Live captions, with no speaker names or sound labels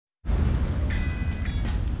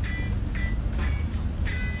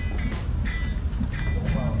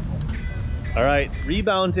All right,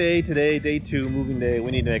 rebound day today, day 2, moving day.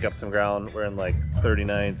 We need to make up some ground. We're in like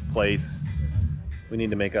 39th place. We need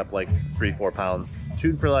to make up like 3-4 pounds.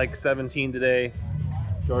 Shooting for like 17 today.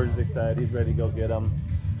 George is excited. He's ready to go get them.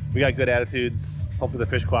 We got good attitudes. Hopefully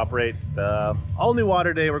the fish cooperate. All new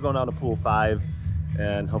water day. We're going down to pool 5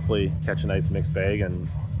 and hopefully catch a nice mixed bag and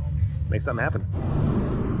make something happen.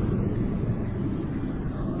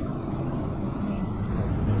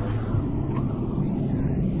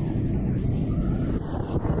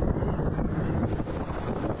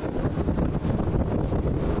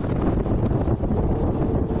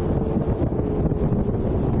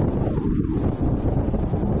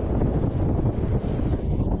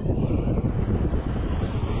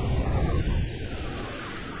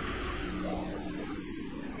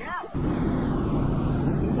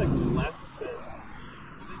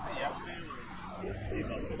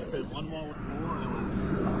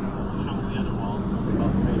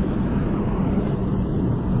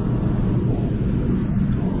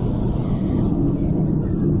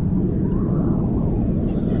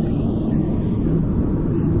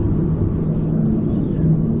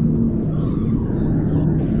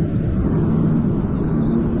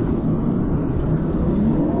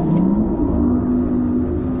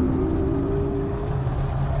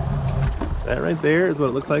 That right there is what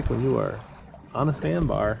it looks like when you are on a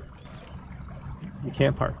sandbar. You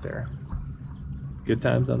can't park there. Good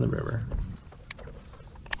times on the river.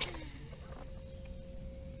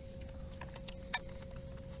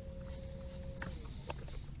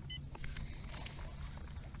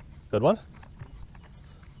 Good one?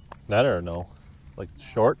 That or no? Like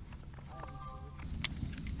short?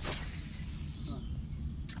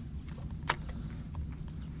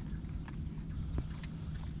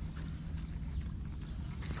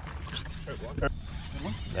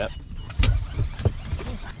 Yep.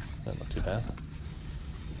 That look too bad.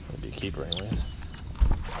 That'd be a keeper anyways.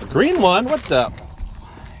 A green one? What the?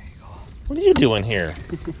 What are you doing here?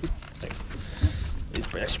 Thanks. These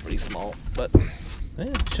are actually pretty small, but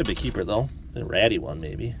should be a keeper though. A ratty one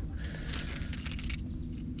maybe.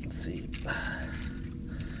 Let's see.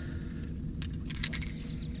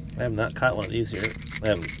 I have not caught one of these here. I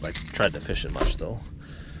haven't like tried to fish it much though.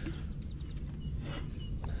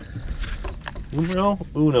 Numero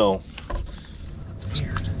uno. That's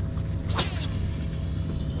weird.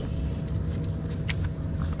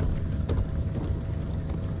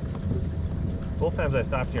 Both times I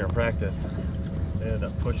stopped here and practiced, they ended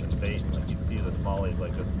up pushing bait. Like you can see the smallies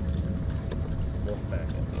like this wolf back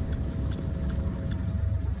in.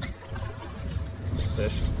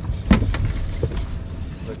 Fish.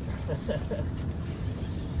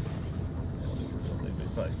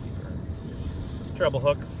 Treble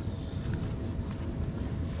hooks.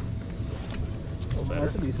 Better.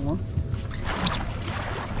 That's a decent one.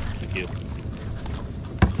 Thank you.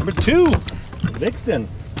 Number 2, Vixen.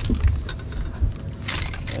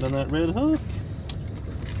 Right on that red hook.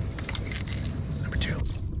 Number 2.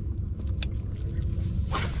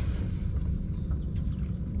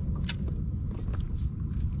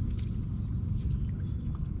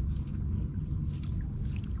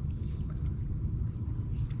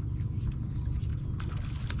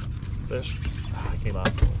 Fish. I came off.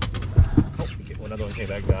 Another one came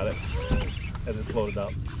back, got it as it floated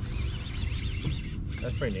up.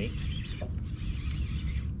 That's pretty neat.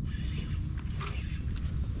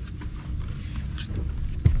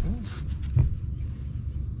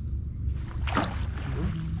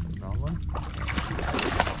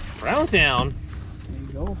 Browntown. There you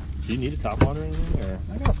go. Do you need a topwater or anything? Or?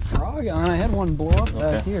 I got a frog on. I had one blow up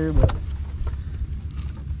back here, but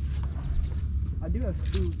I do have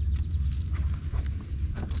spook.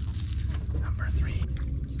 Number 3.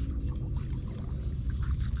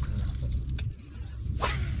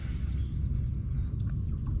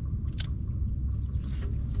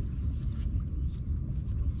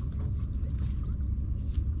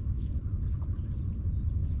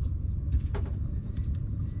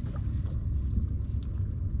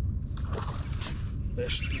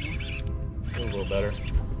 Fish. A little better.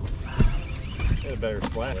 Got a better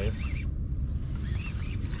splat.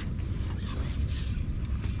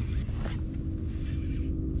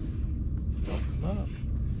 Come up.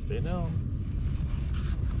 Stay down.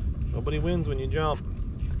 Nobody wins when you jump.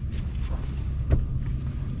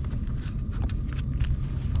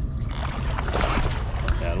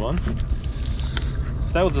 Bad one.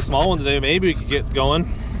 If that was a small one today, maybe we could get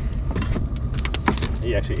going.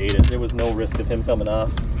 He actually ate it. There was no risk of him coming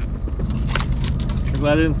off. Sure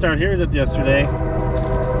glad I didn't start here yesterday.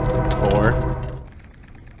 4.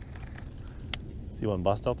 See one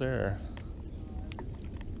bust out there? Or?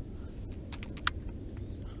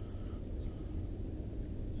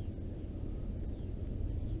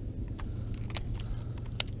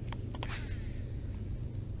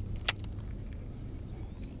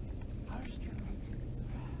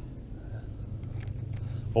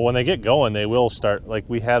 But when they get going, they will start, like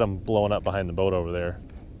we had them blowing up behind the boat over there.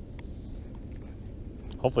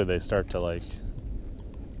 Hopefully they start to like,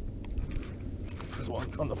 there's one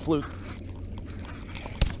on the fluke.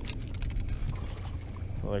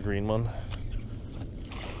 Another green one.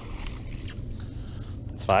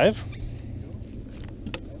 It's 5?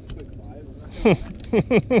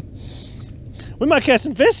 We might catch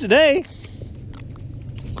some fish today.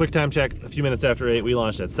 Quick time check, a few minutes after 8, we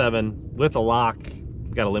launched at 7 with a lock.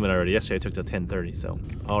 Got a limit already. Yesterday I took till 10:30, so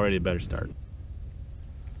already a better start.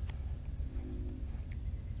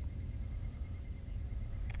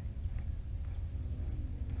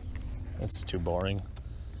 This is too boring.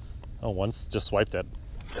 Oh, one's just swiped it.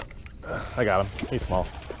 I got him. He's small.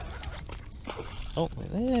 Oh,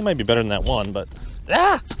 he might be better than that one, but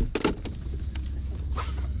ah! See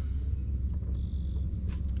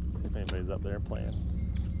if anybody's up there playing.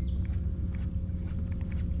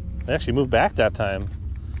 They actually moved back that time.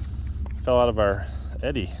 Fell out of our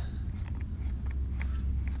eddy.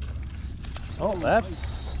 Oh,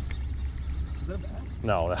 that's... Is that a bass?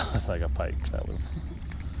 No, that was like a pike. That was...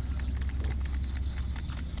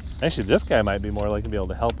 Actually, this guy might be more likely to be able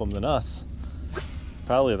to help him than us.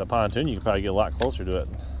 Probably at the pontoon, you could probably get a lot closer to it.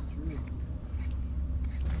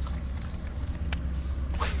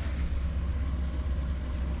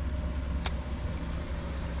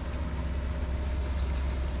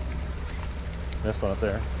 This one up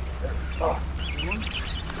there. Oh.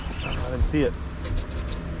 I didn't see it.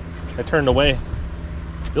 I turned away.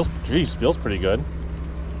 Geez, feels pretty good. I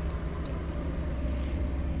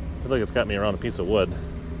feel like it's got me around a piece of wood.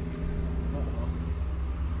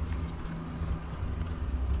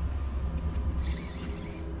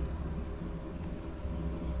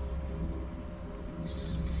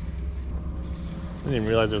 I didn't even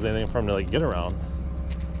realize there was anything for him to like get around.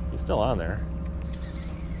 He's still on there.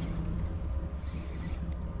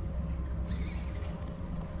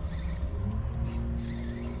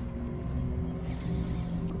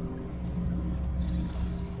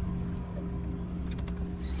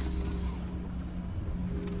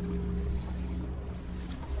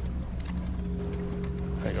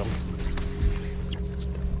 There he comes.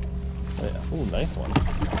 Oh, yeah. Ooh, nice one.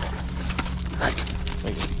 Nice.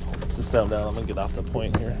 Let me just pull this down. I'm gonna get off the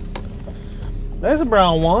point here. There's a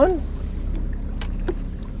brown one.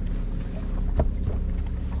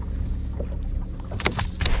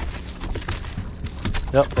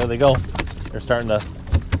 Yep, there they go. They're starting to.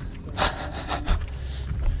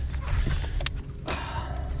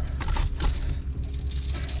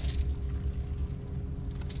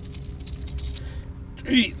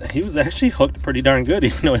 Gee, he was actually hooked pretty darn good,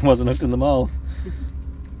 even though he wasn't hooked in the mouth.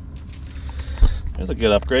 There's a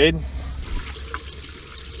good upgrade.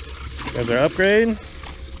 There's our upgrade.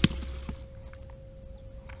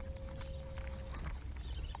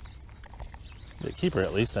 The keeper,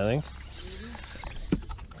 at least, I think.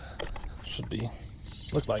 Should be.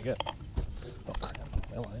 Looked like it. Oh, crap.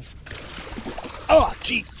 My lines. Oh,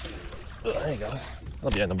 jeez. There you go.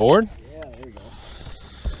 That'll be on the board. Yeah, there you go.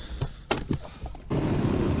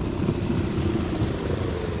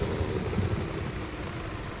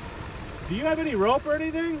 Do you have any rope or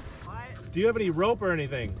anything? What? Do you have any rope or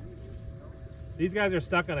anything? These guys are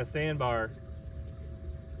stuck on a sandbar.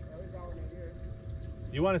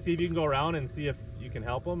 Do you want to see if you can go around and see if you can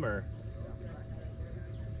help them, or?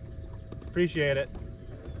 Appreciate it.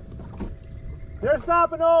 They're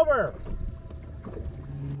stopping over.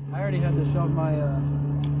 I already had to shove my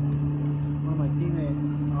one of my teammates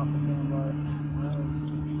off the sandbar.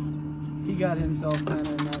 He got himself kind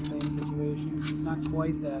of in that same situation. Not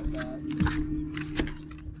quite that bad.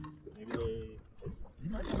 Maybe you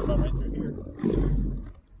might come about right through here.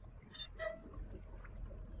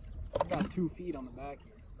 About 2 feet on the back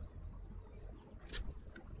here.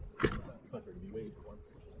 It's not going to be waiting for one.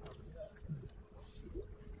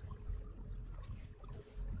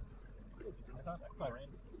 I thought that probably ran.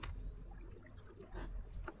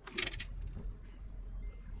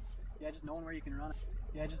 Yeah, just knowing where you can run it.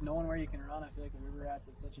 Yeah, just knowing where you can run. I feel like the river rats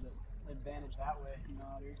have such an advantage that way, you know,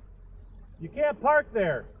 out here. You can't park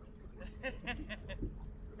there.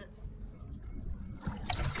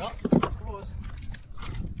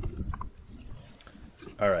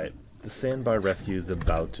 All right, the sandbar rescue is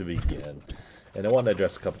about to begin, and I want to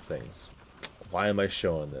address a couple things. Why am I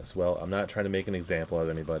showing this? Well, I'm not trying to make an example of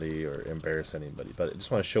anybody or embarrass anybody, but I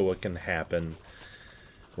just want to show what can happen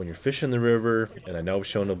when you're fishing the river. And I know I've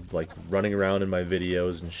shown them like running around in my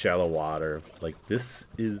videos in shallow water. Like, this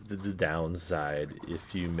is the downside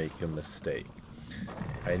if you make a mistake.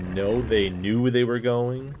 I know they knew where they were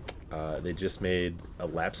going. They just made a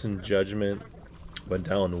lapse in judgment Went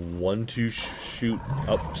down 1-2 shoot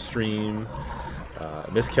upstream,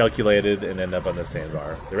 miscalculated, and ended up on the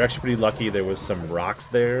sandbar. They were actually pretty lucky. There was some rocks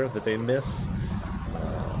there that they missed.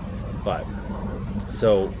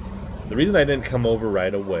 So the reason I didn't come over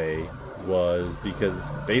right away was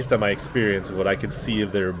because, based on my experience of what I could see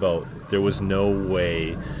of their boat, there was no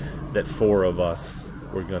way that 4 of us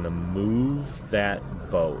were going to move that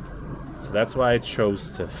boat. So that's why I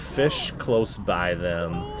chose to fish close by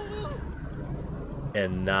them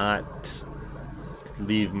and not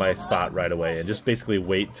leave my spot right away, and just basically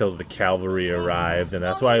wait till the cavalry arrived. And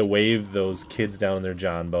that's why I waved those kids down in their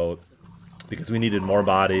John boat, because we needed more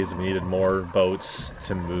bodies, we needed more boats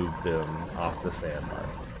to move them off the sandbar.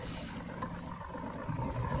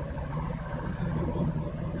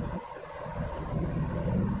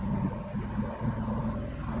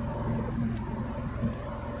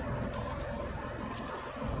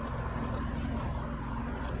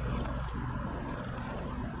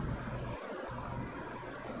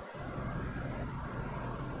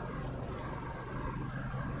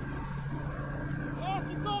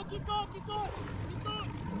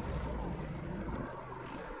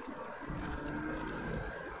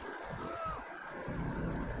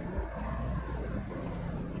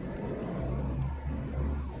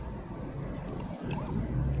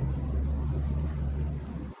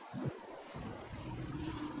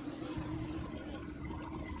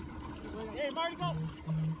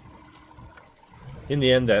 In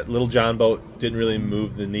the end, that little John boat didn't really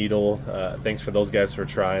move the needle. Thanks for those guys for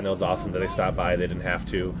trying. That was awesome that they stopped by. They didn't have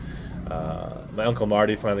to. My Uncle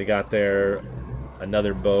Marty finally got there.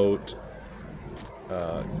 Another boat.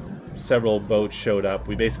 Several boats showed up.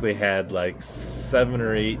 We basically had like 7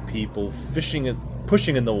 or 8 people fishing and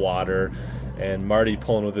pushing in the water, and Marty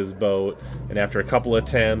pulling with his boat. And after a couple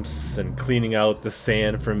attempts and cleaning out the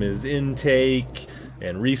sand from his intake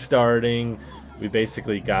and restarting, we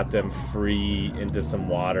basically got them free into some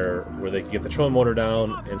water where they could get the trolling motor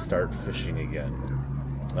down and start fishing again.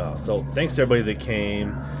 So thanks to everybody that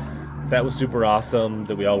came. That was super awesome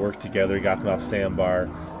that we all worked together, got them off the sandbar,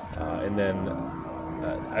 and then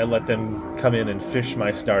I let them come in and fish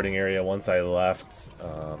my starting area once I left.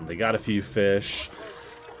 They got a few fish.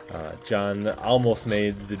 John almost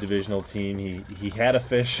made the divisional team. He had a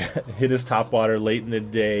fish hit his topwater late in the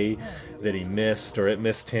day that he missed, or it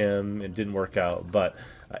missed him. It didn't work out, but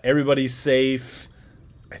everybody's safe.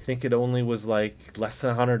 I think it only was like less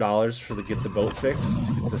than $100 for to get the boat fixed,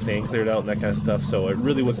 to get the sand cleared out and that kind of stuff. So it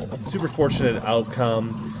really was a super fortunate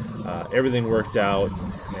outcome. Everything worked out,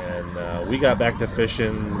 and we got back to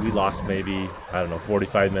fishing. We lost maybe, I don't know,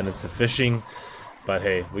 45 minutes of fishing. But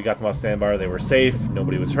hey, we got them off sandbar. They were safe.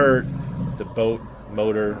 Nobody was hurt. The boat,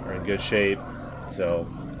 motor are in good shape. So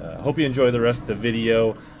hope you enjoy the rest of the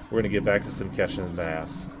video. We're going to get back to some catching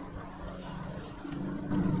bass.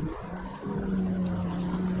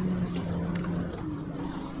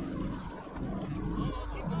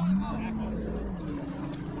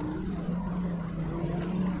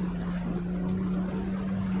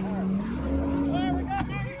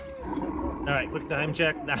 All right, quick time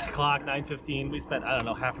check, 9 o'clock, 9:15. We spent, I don't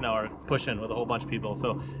know, half an hour pushing with a whole bunch of people.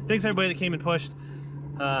 So thanks everybody that came and pushed.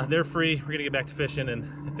 They're free. We're gonna get back to fishing,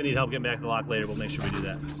 and if they need help getting back to the lock later, we'll make sure we do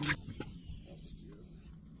that.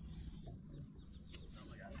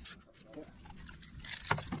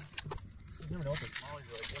 You never know what the smallies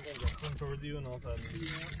are like. Sometimes they'll swim towards you, and all of a sudden...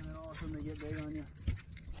 Yeah, and then all of a sudden they get big on you.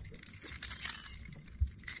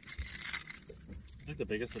 It's like the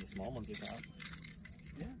biggest of the small ones we've got.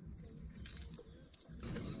 Yeah.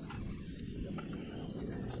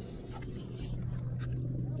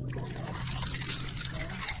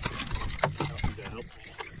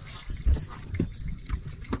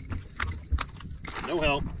 No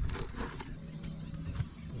help.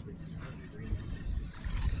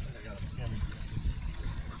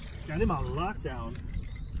 Got him on lockdown.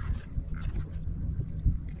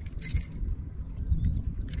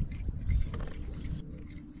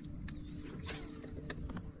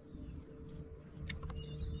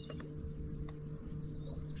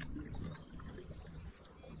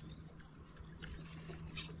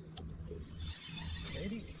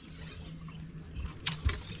 Maybe.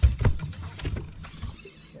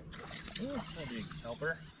 That'd be a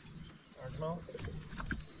helper. Largemouth.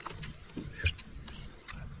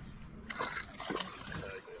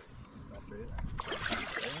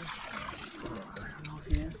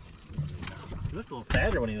 He looked a little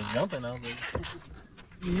fatter when he was jumping. I was like,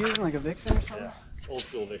 You using like a Vixen or something? yeah, old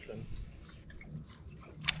school Vixen.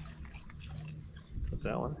 What's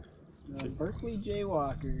that one? Berkeley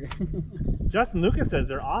Jaywalker. Justin Lucas says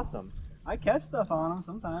they're awesome. I catch stuff on them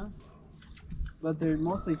sometimes, but they're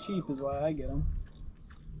mostly cheap is why I get them.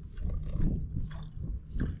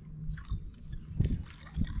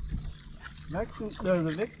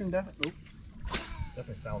 The Vixen definitely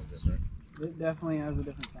sounds different. It definitely has a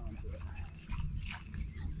different sound to it.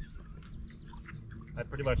 I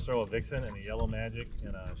pretty much throw a Vixen and a Yellow Magic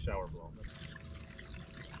and a shower blow.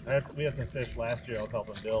 We had some fish last year. I was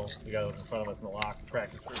helping Bill. The guy that was in front of us in the lock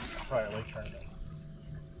practice for prior lake tournament.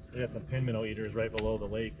 We had some pin minnow eaters right below the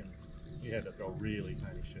lake, and we had to throw really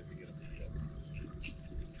tiny shit to get them to fit.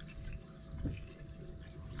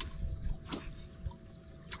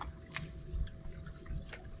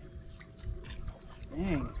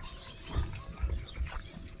 Dang.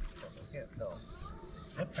 I can't tell.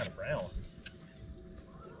 That's kind of brown.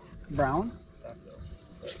 Brown? I thought so.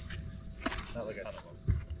 But not like a ton of them.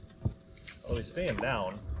 Oh, he's staying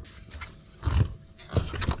down. I'm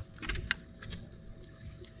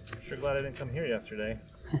sure glad I didn't come here yesterday.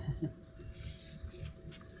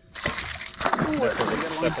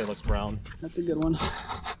 Definitely looks brown. That's a good one.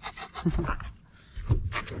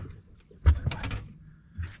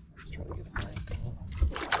 Let's try to get him right.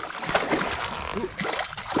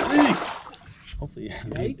 Hopefully,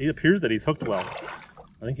 it appears that he's hooked well.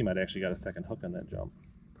 I think he might actually got a second hook on that jump.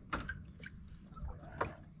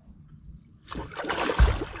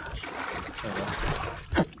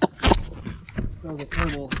 That was a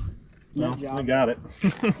terrible job. We got it.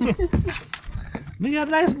 We got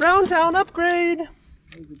a nice brown town upgrade.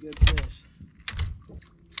 That was a good fish.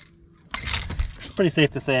 It's pretty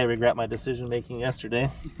safe to say I regret my decision making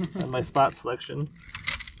yesterday on my spot selection.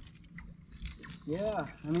 Yeah,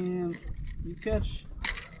 I mean, you catch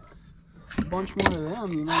a bunch more of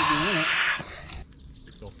them, you might be in it.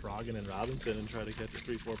 Go frogging in Robinson and try to catch a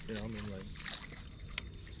 3-4 pound and like.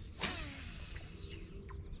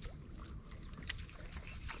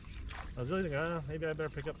 I was really thinking, maybe I better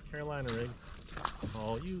pick up the Carolina rig.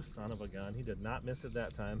 Oh, you son of a gun. He did not miss it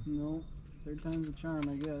that time. No, third time's a charm,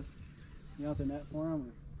 I guess. You out the net for him?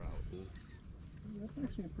 Or? Probably. That's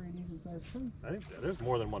actually a pretty decent sized fish. I think there's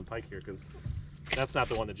more than one pike here because that's not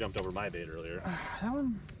the one that jumped over my bait earlier. That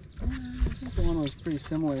one, I think the one was pretty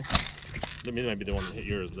similar. It might be the one that hit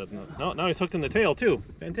yours, but that's not. No, now he's hooked in the tail too.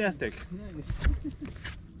 Fantastic. Nice.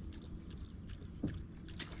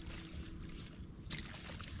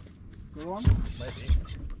 Good one? Might be.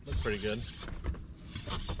 Looks pretty good.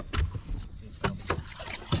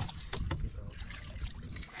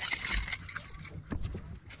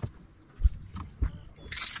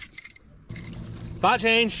 Spot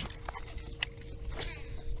change.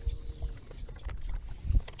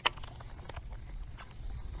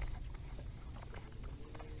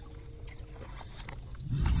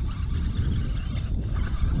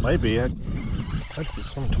 Might be. I'd be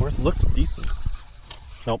swimming towards. Looked decent.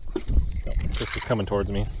 Nope. This is coming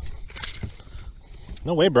towards me.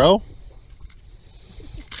 No way, bro.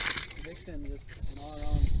 Dixon just all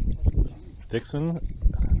around. Dixon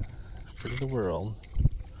for the world.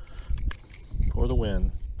 For the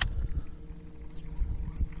win.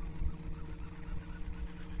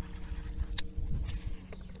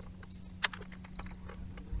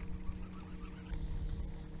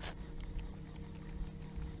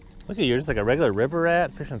 Look at you, you're just like a regular river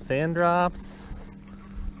rat fishing sand drops.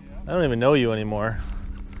 I don't even know you anymore.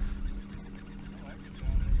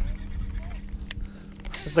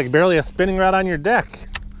 It's like barely a spinning rod on your deck.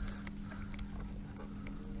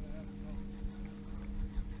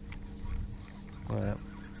 All right.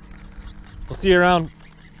 We'll see you around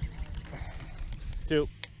 2.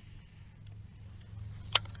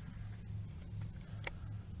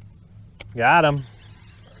 Got him.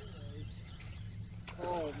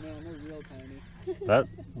 Oh man, they're real tiny. That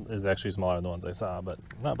is actually smaller than the ones I saw, but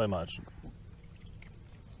not by much.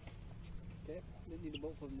 Okay, didn't need to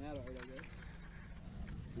boat flip that hard, I guess.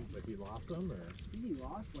 Like he lost them, or? I think he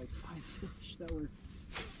lost like 5 fish that were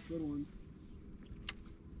good ones.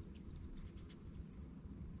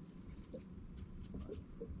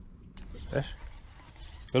 Fish?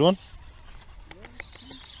 Good one?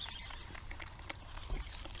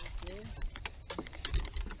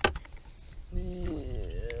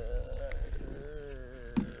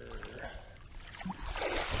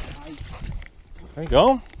 There you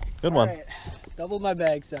go. Good one. Right. Double my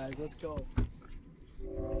bag size. Let's go.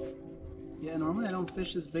 Yeah, normally I don't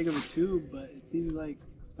fish this big of a tube, but it seems like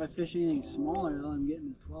if I fish anything smaller, all I'm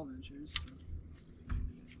getting is 12 inches.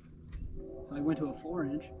 So I went to a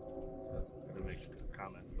 4-inch. That's going to make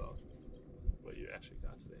comments about what you actually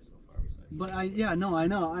got today so far. Besides But I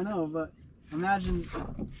know, but imagine.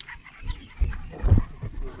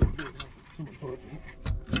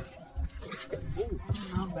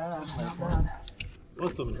 Not bad, not bad.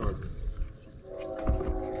 what's swimming towards me?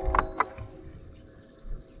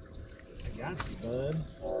 I got you, bud.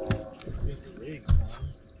 Big rig, son.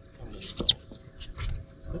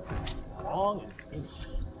 Long and skinny.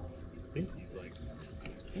 He thinks he's like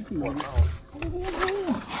 4 pounds.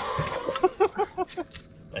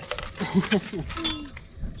 Nice.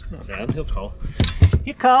 Not bad. He'll call.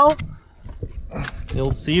 He call. The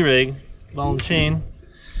old sea rig, ball and chain.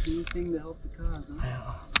 Anything to help the cause,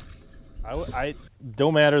 huh? I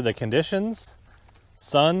don't matter the conditions.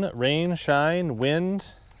 Sun, rain, shine,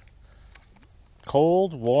 wind,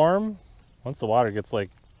 cold, warm. Once the water gets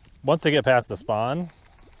once they get past the spawn,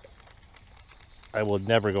 I will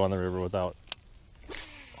never go on the river without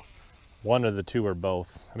one of the two or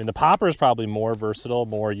both. I mean, the popper is probably more versatile,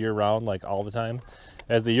 more year-round, like all the time.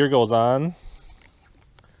 As the year goes on,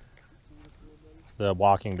 the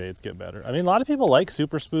walking baits get better. I mean, a lot of people like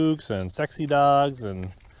super spooks and sexy dogs,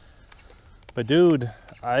 but dude,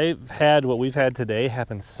 I've had what we've had today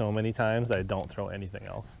happen so many times that I don't throw anything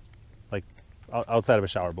else. Like outside of a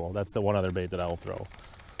shower blow. That's the one other bait that I will throw.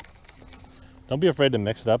 Don't be afraid to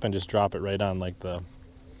mix it up and just drop it right on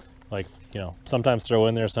sometimes throw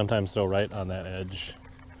in there, sometimes throw right on that edge.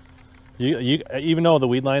 You even though the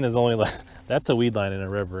weed line is only that's a weed line in a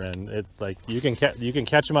river, and it you can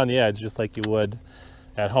catch them on the edge just like you would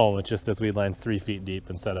at home. It's just this weed line's 3 feet deep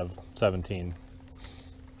instead of 17.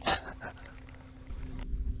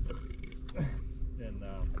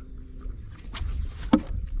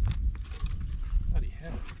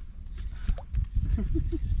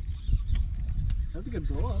 That's a good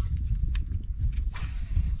blow up.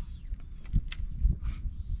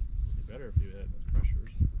 It's better if you hit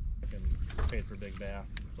pressures. I can pay for big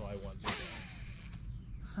bass, so I want big bass.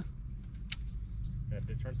 If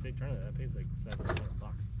they turn state tournament, that pays like $700.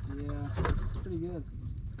 Yeah, it's pretty good.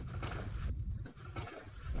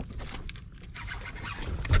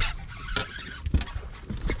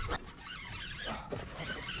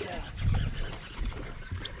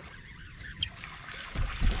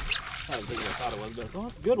 I thought it was, but oh,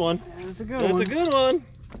 that's a good one. Yeah, that's a good one. That's a good one.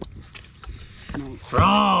 Nice.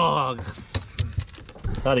 Frog!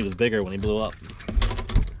 Thought he was bigger when he blew up.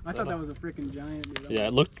 I thought that was a freaking giant, dude. Yeah,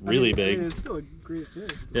 it looked really big. It's still a great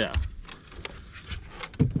fish. Yeah.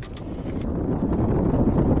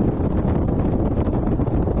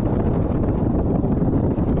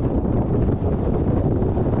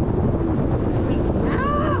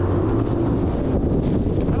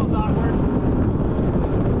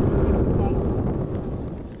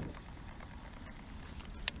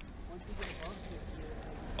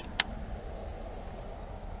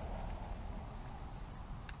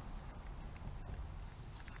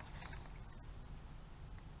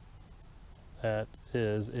 That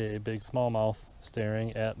is a big smallmouth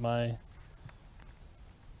staring at my...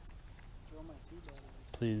 Throw my tube at it.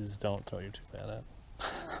 Please don't throw your tube at it.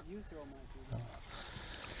 You throw my tube.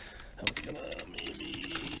 I was gonna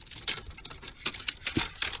maybe...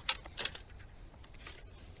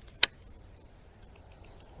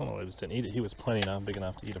 Oh no, I just didn't eat it. He was plenty big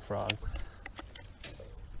enough to eat a frog.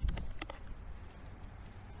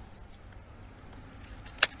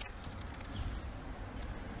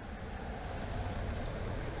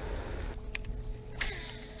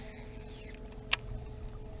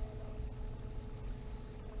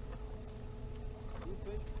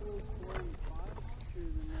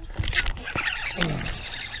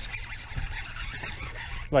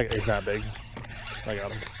 Like, he's not big. I got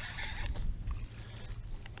him.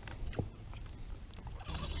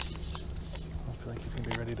 I feel like he's gonna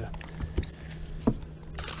be ready to.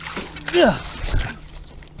 Yeah.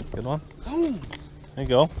 Good one. There you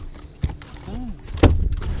go.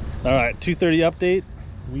 All right, 2:30 update.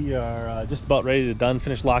 We are just about ready to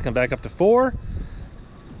finish locking back up to 4.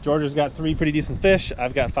 Georgia's got 3 pretty decent fish.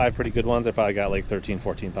 I've got 5 pretty good ones. I probably got like 13,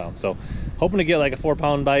 14 pounds. So hoping to get like a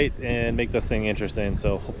 4-pound bite and make this thing interesting.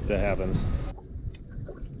 So hopefully that happens.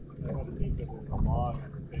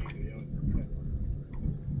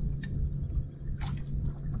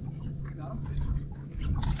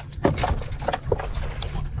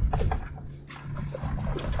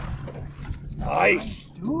 Nice,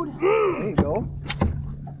 dude. There you go.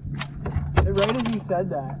 Right as you said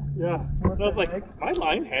that. Yeah. I was like, my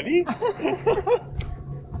line heavy?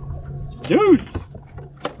 Dude! There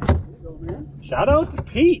you go, man. Shout out to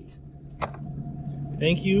Pete.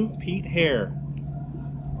 Thank you, Pete Hare.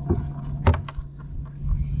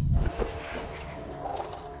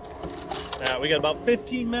 We got about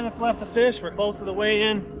 15 minutes left to fish. We're close to the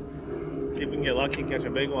weigh-in. See if we can get lucky and catch a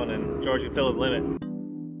big one, and George can fill his limit.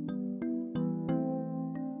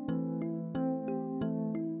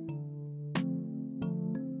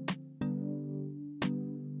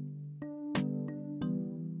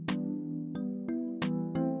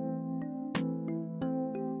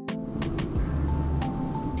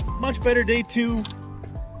 Much better day 2.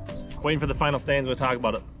 Waiting for the final standings. We'll talk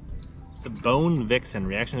about it. The Bone Vixen,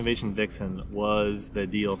 Reaction Innovation Vixen, was the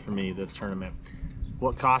deal for me this tournament.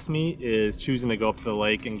 What cost me is choosing to go up to the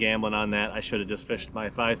lake and gambling on that. I should have just fished my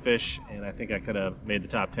 5 fish, and I think I could have made the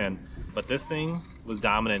top 10. But this thing was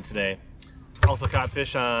dominant today. Also caught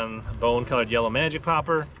fish on bone-colored yellow magic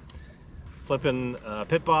popper, flipping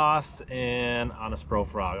pit boss, and on a spro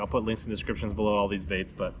frog. I'll put links in the descriptions below all these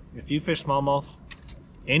baits, but if you fish smallmouth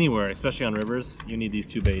anywhere, especially on rivers, you need these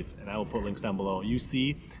 2 baits, and I will put links down below. You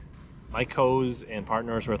see my co's and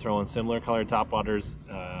partners were throwing similar colored topwaters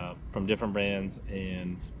from different brands,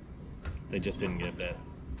 and they just didn't get a bit.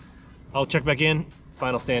 I'll check back in,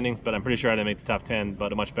 final standings, but I'm pretty sure I didn't make the top 10,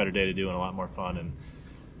 but a much better day to do and a lot more fun. And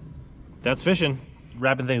that's fishing.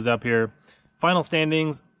 Wrapping things up here. Final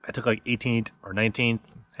standings, I took like 18th or 19th,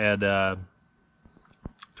 had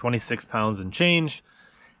 26 pounds and change.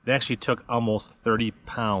 It actually took almost 30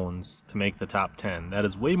 pounds to make the top 10. That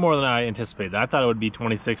is way more than I anticipated. I thought it would be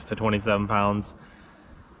 26 to 27 pounds,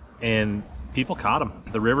 and people caught them.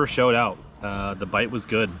 The river showed out. The bite was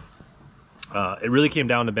good. It really came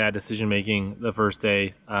down to bad decision making the first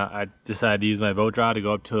day. I decided to use my boat draw to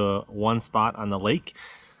go up to one spot on the lake.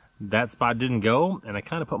 That spot didn't go, and I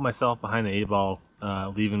kind of put myself behind the 8 ball,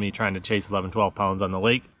 leaving me trying to chase 11, 12 pounds on the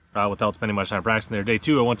lake without spending much time practicing there. Day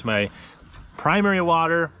 2, I went to my primary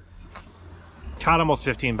water, caught almost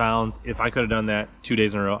 15 pounds. If I could have done that 2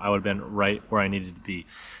 days in a row, I would have been right where I needed to be.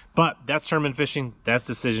 But that's tournament fishing. That's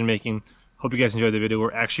decision making. Hope you guys enjoyed the video.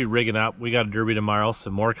 We're actually rigging up. We got a derby tomorrow,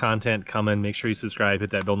 some more content coming. Make sure you subscribe,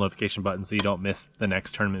 hit that bell notification button so you don't miss the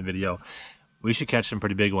next tournament video. We should catch some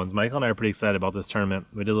pretty big ones. Michael and I are pretty excited about this tournament.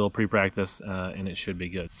 We did a little pre-practice, and it should be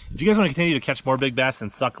good. If you guys want to continue to catch more big bass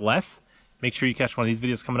and suck less, make sure you catch one of these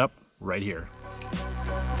videos coming up right here.